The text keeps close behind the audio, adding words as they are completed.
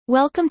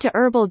Welcome to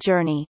Herbal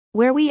Journey,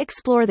 where we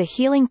explore the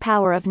healing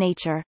power of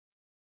nature.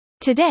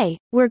 Today,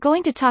 we're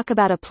going to talk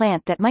about a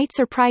plant that might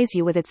surprise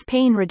you with its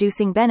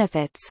pain-reducing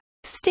benefits,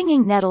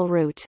 stinging nettle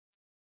root.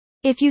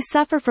 If you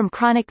suffer from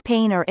chronic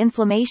pain or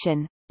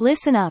inflammation,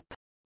 listen up.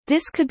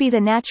 This could be the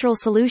natural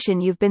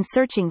solution you've been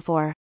searching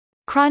for.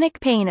 Chronic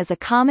pain is a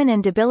common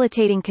and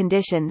debilitating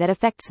condition that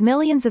affects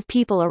millions of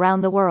people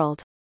around the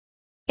world.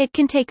 It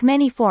can take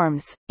many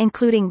forms,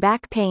 including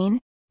back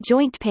pain,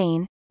 joint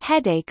pain,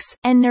 headaches,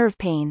 and nerve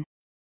pain.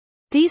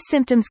 These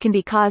symptoms can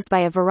be caused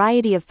by a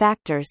variety of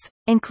factors,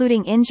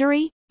 including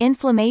injury,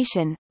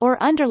 inflammation,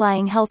 or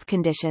underlying health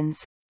conditions.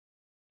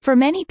 For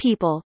many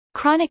people,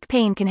 chronic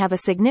pain can have a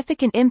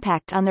significant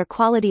impact on their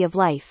quality of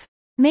life,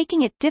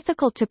 making it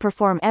difficult to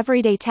perform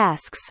everyday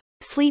tasks,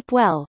 sleep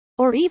well,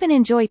 or even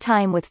enjoy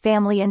time with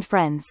family and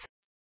friends.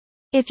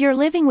 If you're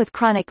living with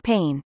chronic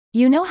pain,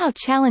 you know how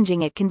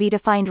challenging it can be to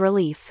find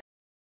relief.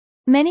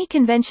 Many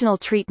conventional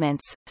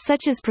treatments,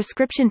 such as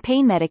prescription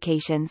pain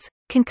medications,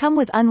 can come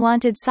with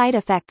unwanted side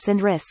effects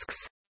and risks.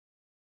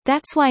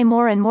 That's why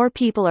more and more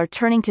people are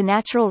turning to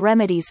natural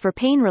remedies for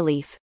pain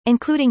relief,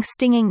 including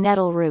stinging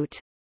nettle root.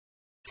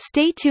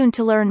 Stay tuned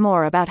to learn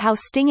more about how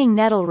stinging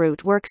nettle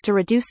root works to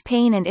reduce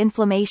pain and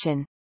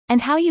inflammation,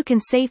 and how you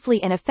can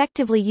safely and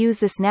effectively use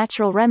this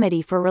natural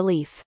remedy for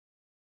relief.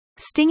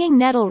 Stinging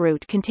nettle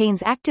root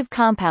contains active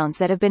compounds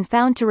that have been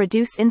found to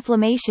reduce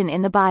inflammation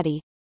in the body.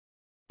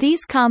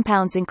 These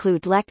compounds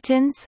include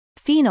lectins,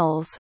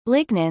 phenols,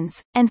 lignans,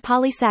 and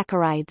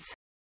polysaccharides.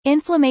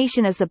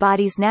 Inflammation is the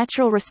body's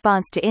natural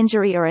response to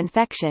injury or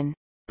infection,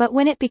 but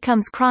when it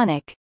becomes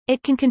chronic,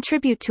 it can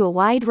contribute to a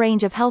wide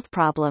range of health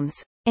problems,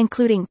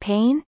 including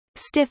pain,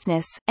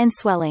 stiffness, and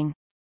swelling.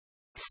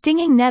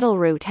 Stinging nettle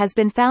root has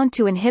been found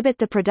to inhibit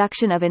the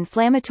production of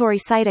inflammatory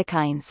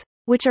cytokines,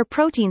 which are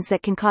proteins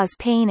that can cause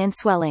pain and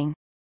swelling.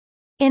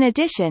 In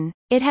addition,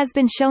 it has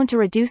been shown to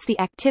reduce the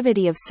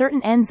activity of certain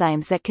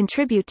enzymes that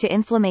contribute to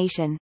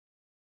inflammation.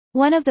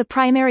 One of the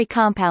primary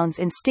compounds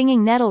in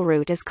stinging nettle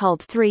root is called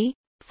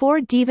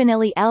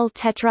 3,4-divinyl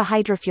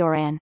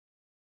L-tetrahydrofuran.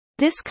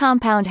 This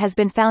compound has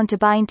been found to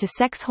bind to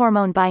sex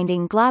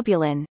hormone-binding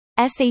globulin,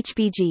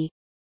 SHBG,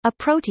 a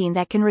protein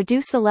that can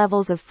reduce the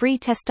levels of free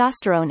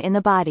testosterone in the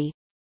body.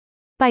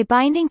 By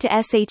binding to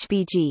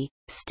SHBG,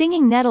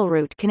 stinging nettle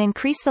root can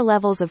increase the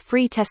levels of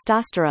free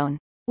testosterone,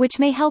 which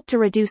may help to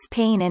reduce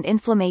pain and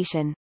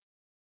inflammation.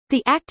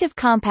 The active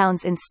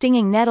compounds in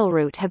stinging nettle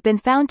root have been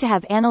found to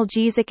have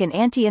analgesic and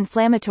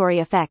anti-inflammatory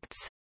effects,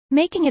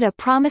 making it a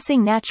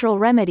promising natural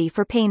remedy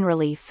for pain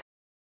relief.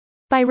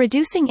 By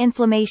reducing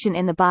inflammation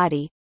in the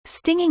body,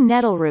 stinging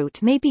nettle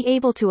root may be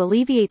able to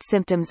alleviate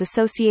symptoms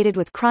associated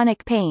with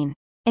chronic pain,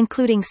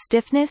 including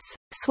stiffness,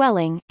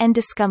 swelling, and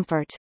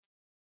discomfort.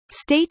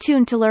 Stay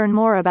tuned to learn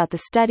more about the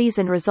studies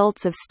and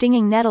results of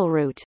stinging nettle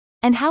root,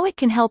 and how it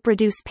can help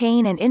reduce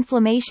pain and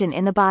inflammation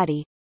in the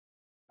body.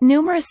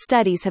 Numerous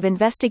studies have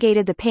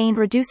investigated the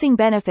pain-reducing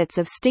benefits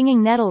of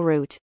stinging nettle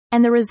root,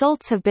 and the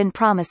results have been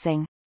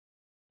promising.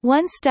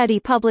 One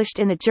study published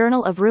in the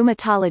Journal of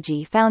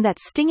Rheumatology found that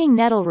stinging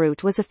nettle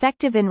root was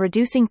effective in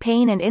reducing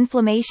pain and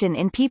inflammation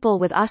in people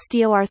with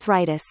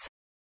osteoarthritis.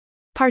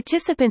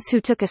 Participants who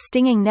took a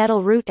stinging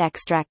nettle root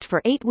extract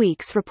for 8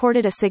 weeks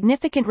reported a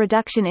significant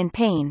reduction in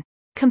pain,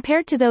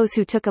 compared to those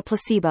who took a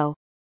placebo.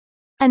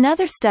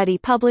 Another study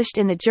published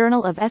in the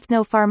Journal of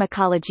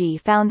Ethnopharmacology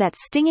found that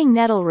stinging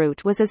nettle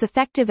root was as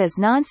effective as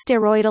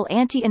non-steroidal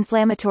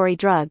anti-inflammatory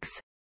drugs,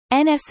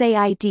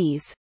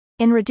 NSAIDs,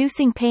 in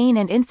reducing pain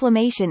and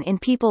inflammation in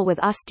people with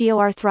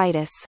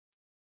osteoarthritis.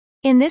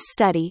 In this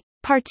study,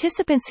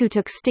 participants who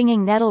took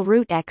stinging nettle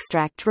root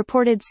extract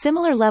reported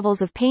similar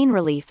levels of pain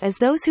relief as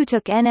those who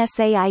took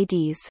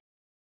NSAIDs.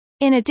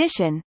 In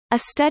addition, a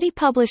study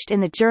published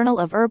in the Journal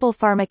of Herbal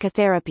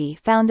Pharmacotherapy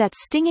found that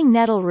stinging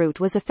nettle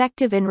root was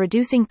effective in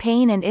reducing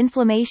pain and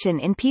inflammation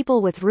in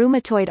people with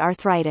rheumatoid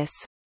arthritis.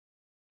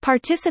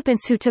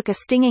 Participants who took a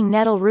stinging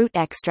nettle root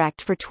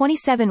extract for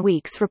 27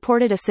 weeks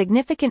reported a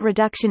significant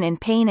reduction in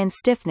pain and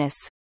stiffness,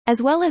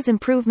 as well as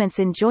improvements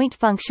in joint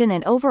function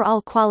and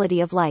overall quality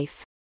of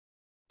life.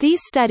 These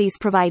studies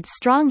provide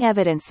strong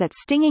evidence that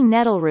stinging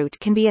nettle root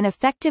can be an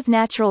effective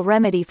natural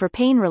remedy for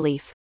pain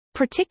relief,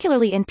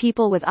 particularly in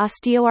people with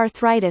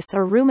osteoarthritis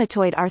or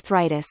rheumatoid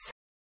arthritis.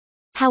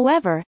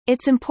 However,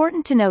 it's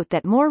important to note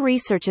that more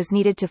research is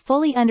needed to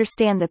fully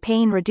understand the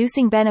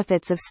pain-reducing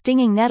benefits of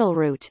stinging nettle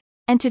root,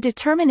 and to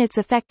determine its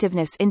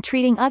effectiveness in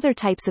treating other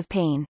types of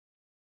pain.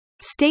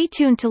 Stay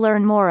tuned to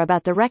learn more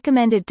about the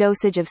recommended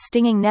dosage of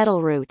stinging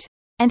nettle root,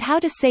 and how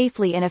to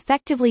safely and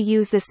effectively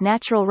use this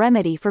natural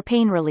remedy for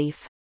pain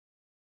relief.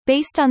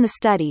 Based on the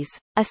studies,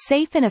 a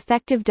safe and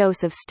effective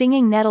dose of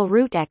stinging nettle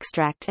root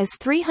extract is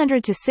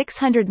 300 to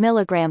 600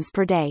 milligrams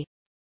per day.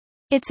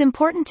 It's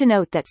important to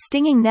note that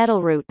stinging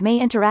nettle root may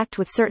interact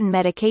with certain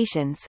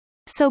medications,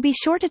 so be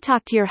sure to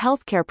talk to your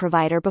healthcare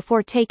provider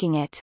before taking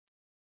it.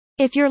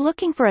 If you're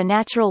looking for a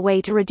natural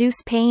way to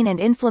reduce pain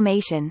and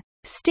inflammation,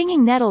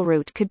 stinging nettle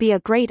root could be a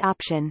great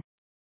option.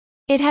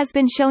 It has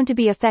been shown to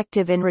be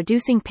effective in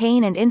reducing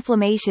pain and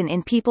inflammation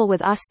in people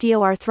with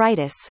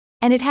osteoarthritis,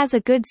 and it has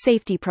a good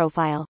safety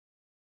profile.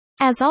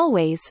 As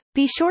always,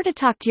 be sure to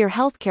talk to your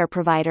healthcare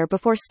provider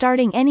before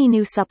starting any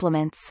new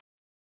supplements.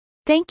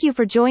 Thank you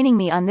for joining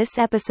me on this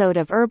episode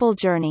of Herbal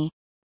Journey.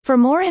 For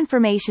more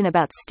information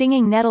about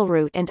stinging nettle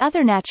root and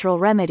other natural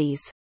remedies,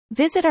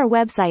 visit our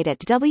website at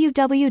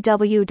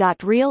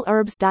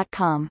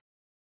www.realherbs.com.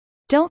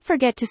 Don't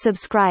forget to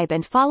subscribe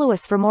and follow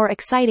us for more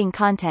exciting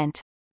content.